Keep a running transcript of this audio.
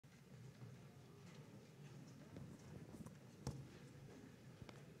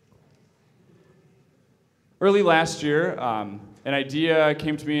Early last year, an idea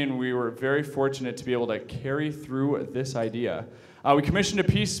came to me, and we were very fortunate to be able to carry through this idea. We commissioned a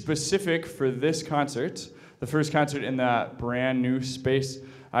piece specific for this concert, the first concert in that brand new space.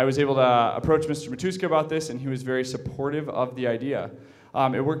 I was able to approach Mr. Matuska about this, and he was very supportive of the idea.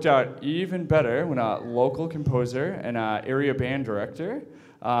 It worked out even better when a local composer and an area band director,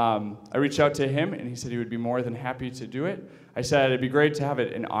 I reached out to him, and he said he would be more than happy to do it. I said it'd be great to have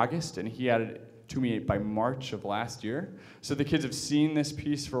it in August, and he added it to me by March of last year. So the kids have seen this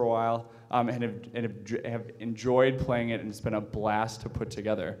piece for a while and have enjoyed playing it, and it's been a blast to put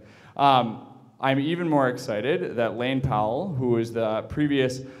together. I'm even more excited that Lane Powell, who was the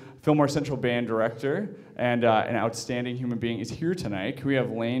previous Fillmore Central Band director and an outstanding human being, is here tonight. Can we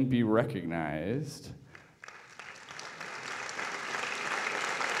have Lane be recognized?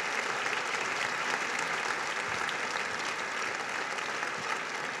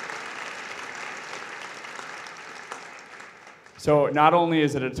 So not only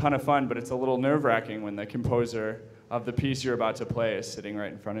is it a ton of fun, but it's a little nerve-wracking when the composer of the piece you're about to play is sitting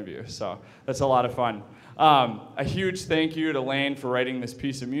right in front of you. So that's a lot of fun. A huge thank you to Lane for writing this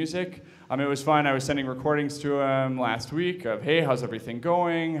piece of music. It was fun. I was sending recordings to him last week of, hey, how's everything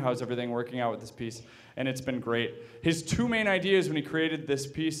going? How's everything working out with this piece? And it's been great. His two main ideas when he created this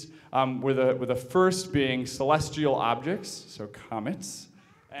piece were the first being celestial objects, so comets.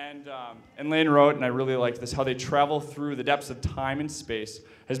 And Lane wrote, and I really liked this, how they travel through the depths of time and space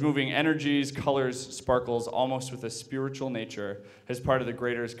as moving energies, colors, sparkles, almost with a spiritual nature as part of the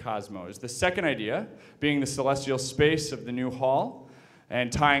greater cosmos. The second idea being the celestial space of the new hall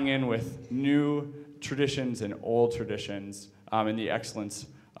and tying in with new traditions and old traditions and the excellence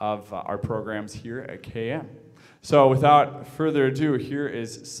of our programs here at KM. So without further ado, here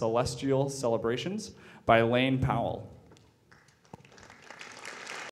is Celestial Celebrations by Lane Powell.